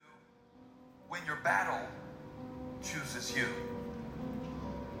when your battle chooses you.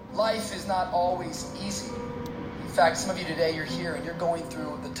 Life is not always easy. In fact, some of you today, you're here and you're going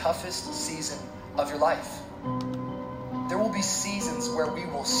through the toughest season of your life. There will be seasons where we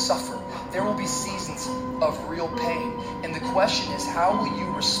will suffer. There will be seasons of real pain. And the question is, how will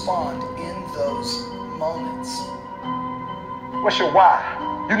you respond in those moments? What's your why?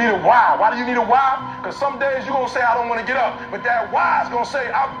 You need a why. Why do you need a why? Because some days you're going to say, I don't want to get up. But that why is going to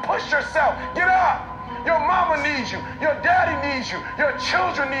say, push yourself. Get up. Your mama needs you. Your daddy needs you. Your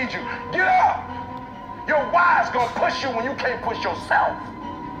children need you. Get up. Your why is going to push you when you can't push yourself.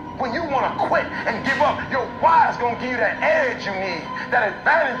 When you want to quit and give up, your why is going to give you that edge you need, that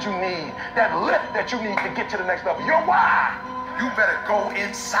advantage you need, that lift that you need to get to the next level. Your why. You better go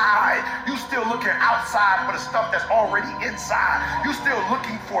inside. You still looking outside for the stuff that's already inside. You still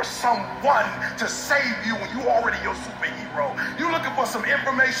looking for someone to save you when you already your superhero. You looking for some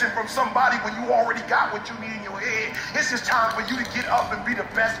information from somebody when you already got what you need in your head. It's just time for you to get up and be the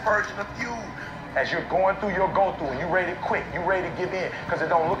best version of you. As you're going through your go-through and you ready to quit, you ready to give in because it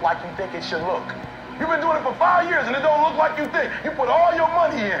don't look like you think it should look. You've been doing it for 5 years and it don't look like you think. You put all your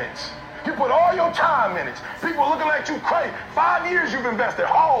money in it. You put all your time in it. People are looking at you crazy. 5 years you've invested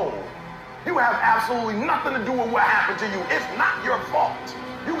whole. You have absolutely nothing to do with what happened to you. It's not your fault.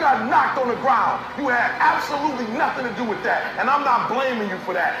 You got knocked on the ground. You had absolutely nothing to do with that. And I'm not blaming you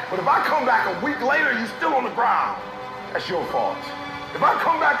for that. But if I come back a week later, you're still on the ground. That's your fault. If I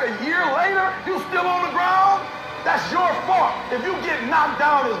come back a year later, you still on the ground, that's your fault. If you get knocked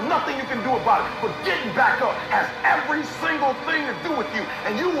down, there's nothing you can do about it. But getting back up has every single thing to do with you.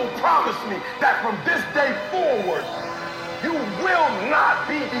 And you will promise me that from this day forward, you will not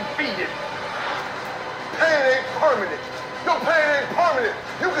be defeated. Pain ain't permanent. Your pain ain't permanent.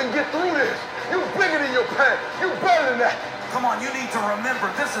 You can get through this. You bigger than your pain. You better than that. Come on, you need to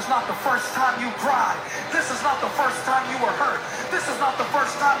remember, this is not the first time you cried. This is not the first time you were hurt. This is not the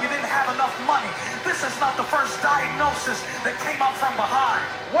first time you didn't have enough money. This is not the first diagnosis that came out from behind.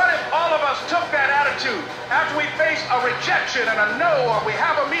 What if all of us took that attitude after we face a rejection and a no, or we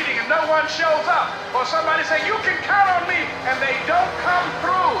have a meeting and no one shows up, or somebody say, you can count on me, and they don't come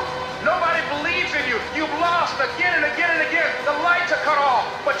through. Nobody believes in you. You've lost again and again and again. The lights are cut off,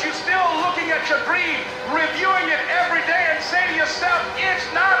 but you're still looking at your dream, reviewing it every day and say to yourself, it's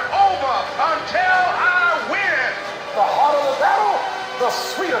not over until I win. The harder the battle, the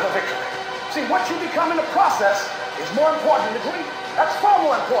sweeter the victory. See, what you become in the process is more important than the dream. That's far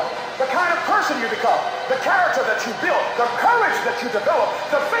more important. The kind of person you become, the character that you build, the courage that you develop,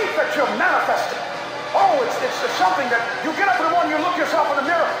 the faith that you're manifesting. Oh, it's something that you get up in the morning, you look yourself in the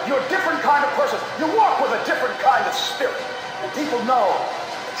mirror, you're a different kind of person. You walk with a different kind of spirit. And people know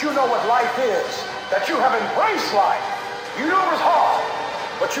that you know what life is, that you have embraced life. You knew it was hard,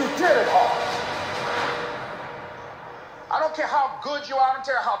 but you did it hard. I don't care how good you are, I don't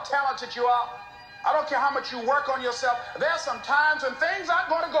care how talented you are. I don't care how much you work on yourself. There are some times when things aren't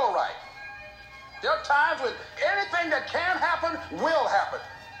going to go right. There are times when anything that can happen will happen.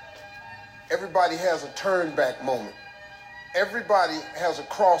 Everybody has a turn back moment. Everybody has a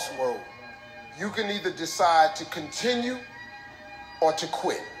crossroad. You can either decide to continue or to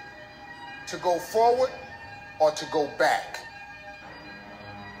quit, to go forward or to go back.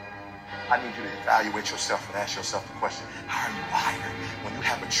 I need you to evaluate yourself and ask yourself the question, how are you wired? When you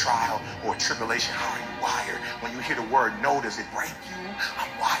have a trial or a tribulation, how are you wired? When you hear the word no, does it break you? I'm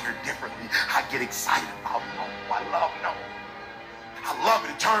wired differently. I get excited about no. I love no. I love it.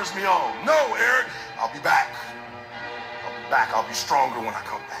 It turns me on. No, Eric, I'll be back. I'll be back. I'll be stronger when I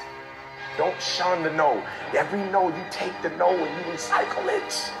come back. Don't shun the no. Every no, you take the no and you recycle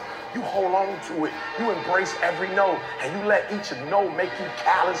it. You hold on to it. You embrace every no, and you let each no make you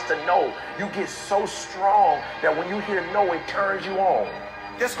callous to no. You get so strong that when you hear no, it turns you on.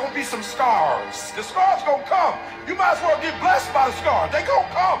 There's going to be some scars. The scars going to come. You might as well get blessed by the scars. They going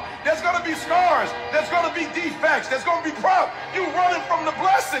to come. There's going to be scars. There's going to be defects. There's going to be problems. You running from the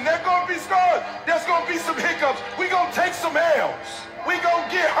blessing. There's going to be scars. There's going to be some hiccups. We going to take some L's. We going to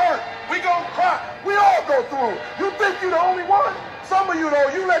get hurt. We going to cry. We all go through. You think you're the only one? Some of you,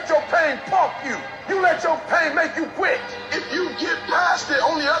 though, you let your pain pump you. You let your pain make you quit. If you get past it,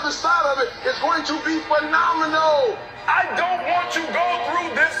 on the other side of it, it's going to be phenomenal. I don't want to go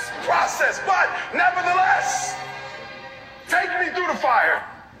through this process, but nevertheless, take me through the fire.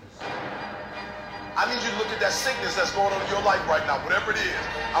 I need you to look at that sickness that's going on in your life right now, whatever it is.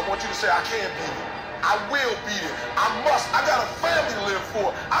 I want you to say, I can beat it. I will beat it. I must. I got a family to live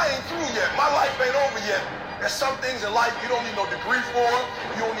for. I ain't through yet. My life ain't over yet. There's some things in life you don't need no degree for it.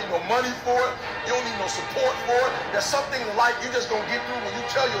 You don't need no money for it. You don't need no support for it. There's some things in life you just gonna get through when you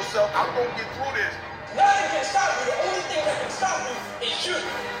tell yourself, I'm gonna get through this. Nothing can stop you. The only thing that can stop you is you.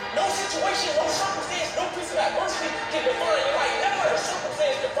 No situation, no circumstance, no piece of adversity can define your life. Never let a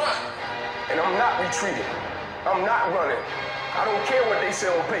circumstance define you. And I'm not retreating. I'm not running. I don't care what they say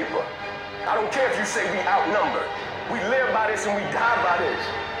on paper. I don't care if you say we outnumbered. We live by this and we die by this.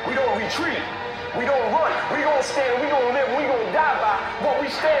 We don't retreat. We don't run. We gonna stand. We gonna live. We gonna die by what we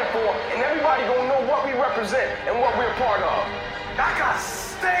stand for. And everybody gonna know what we represent and what we're part of. I got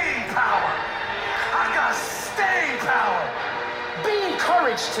staying power. I got staying power. Be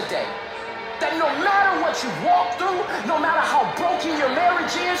encouraged today that no matter what you walk through, no matter how broken your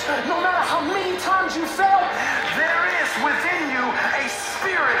marriage is, no matter how many times you fail, There is within you a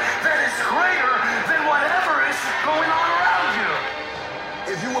spirit that is greater than whatever is going on around you.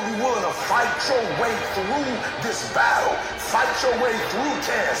 If you would be willing to fight your way through this battle, fight your way through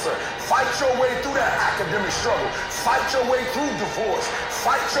cancer, fight your way through that academic struggle, fight your way through divorce,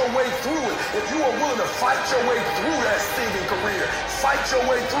 fight your way through it. If you are willing to fight your way through that singing career, fight your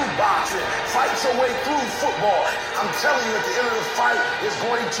way through boxing, fight your way through football, I'm telling you at the end of the fight is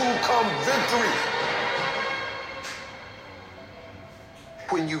going to come victory.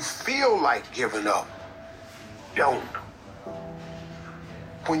 When you feel like giving up, don't.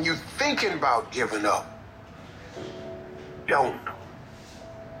 When you're thinking about giving up, don't.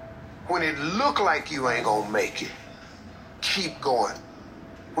 When it look like you ain't gonna make it, keep going.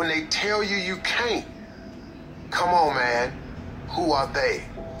 When they tell you you can't, come on, man, who are they?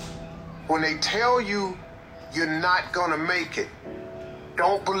 When they tell you you're not gonna make it,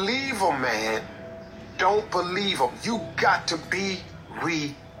 don't believe them, man. Don't believe them. You got to be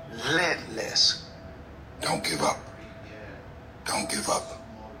relentless. Don't give up. Don't give up.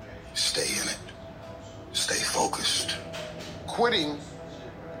 Stay in it. Stay focused. Quitting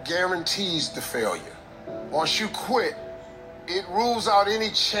guarantees the failure. Once you quit, it rules out any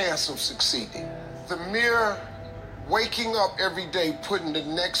chance of succeeding. The mere waking up every day, putting the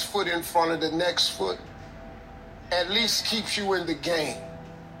next foot in front of the next foot, at least keeps you in the game.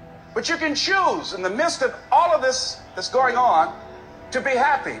 But you can choose in the midst of all of this that's going on to be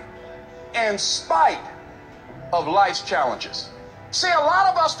happy in spite of life's challenges. See, a lot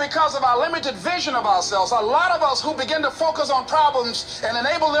of us, because of our limited vision of ourselves, a lot of us who begin to focus on problems and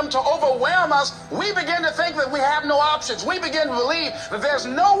enable them to overwhelm us, we begin to think that we have no options. We begin to believe that there's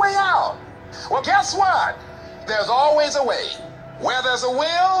no way out. Well, guess what? There's always a way. Where there's a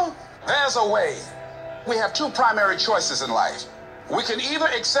will, there's a way. We have two primary choices in life. We can either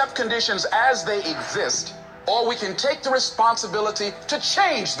accept conditions as they exist, or we can take the responsibility to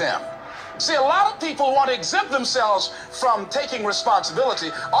change them. See, a lot of people want to exempt themselves from taking responsibility.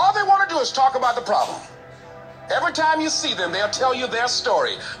 All they want to do is talk about the problem. Every time you see them, they'll tell you their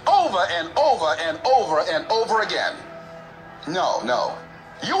story over and over and over and over again. No.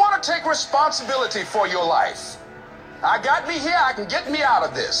 You want to take responsibility for your life. I got me here, I can get me out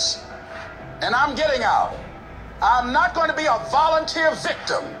of this. And I'm getting out. I'm not going to be a volunteer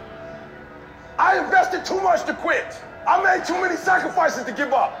victim. I invested too much to quit. I made too many sacrifices to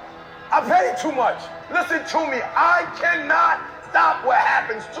give up. I paid too much. Listen to me. I cannot stop what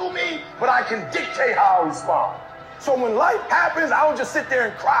happens to me, but I can dictate how I respond. So when life happens, I don't just sit there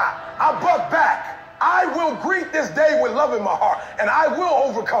and cry. I buck back. I will greet this day with love in my heart, and I will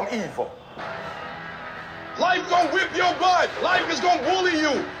overcome evil. Life gonna whip your butt. Life is gonna bully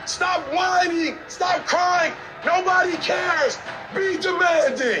you. Stop whining. Stop crying. Nobody cares. Be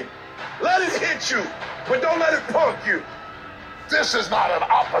demanding. Let it hit you, but don't let it punk you. This is not an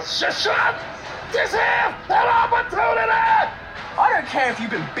opposition. This is an opportunity. I don't care if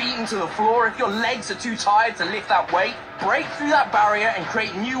you've been beaten to the floor, if your legs are too tired to lift that weight. Break through that barrier and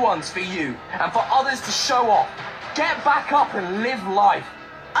create new ones for you and for others to show off. Get back up and live life.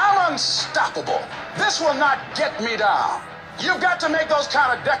 I'm unstoppable. This will not get me down. You've got to make those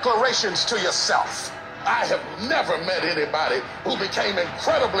kind of declarations to yourself. I have never met anybody who became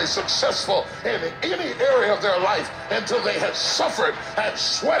incredibly successful in any area of their life until they had suffered and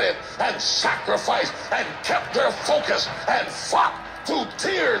sweated and sacrificed and kept their focus and fought through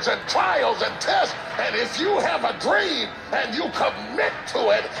tears and trials and tests. And if you have a dream and you commit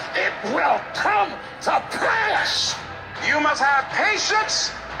to it, it will come to pass. You must have patience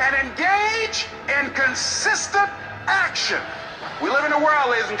and engage in consistent action. We live in a world,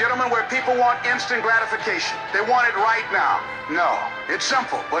 ladies and gentlemen, where people want instant gratification. They want it right now. No, it's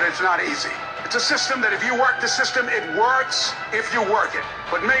simple, but it's not easy. It's a system that if you work the system, it works if you work it.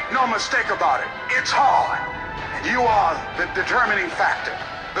 But make no mistake about it, it's hard. You are the determining factor.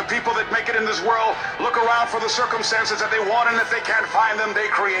 The people that make it in this world look around for the circumstances that they want, and if they can't find them,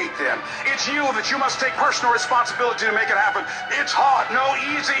 they create them. It's you that you must take personal responsibility to make it happen. It's hard. No,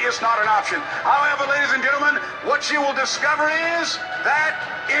 easy is not an option. However, ladies and gentlemen, what you will discover is that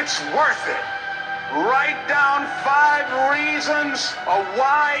it's worth it. Write down 5 reasons of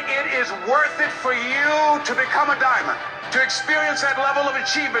why it is worth it for you to become a diamond, to experience that level of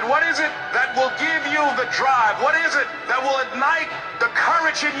achievement. What is it that will give you the drive? What is it that will ignite the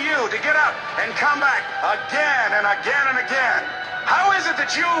courage in you to get up and come back again and again and again? How is it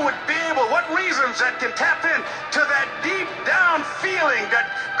that you would be able, what reasons that can tap in to that deep down feeling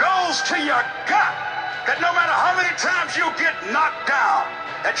that goes to your gut, that no matter how many times you get knocked down,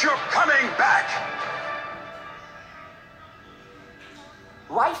 that you're coming back?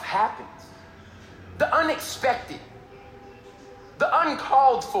 Life happens. The unexpected, the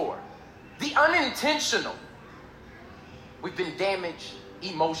uncalled for, the unintentional. We've been damaged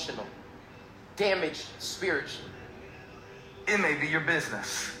emotional, damaged spiritually. It may be your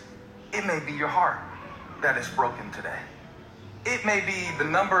business. It may be your heart that is broken today. It may be the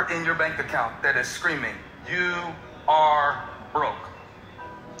number in your bank account that is screaming, you are broke.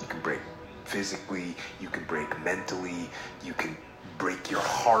 You can break physically, you can break mentally, you can break your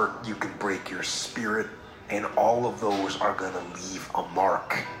heart, you can break your spirit, and all of those are going to leave a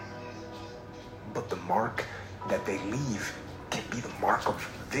mark. But the mark that they leave can be the mark of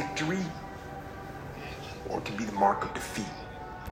victory, or it can be the mark of defeat.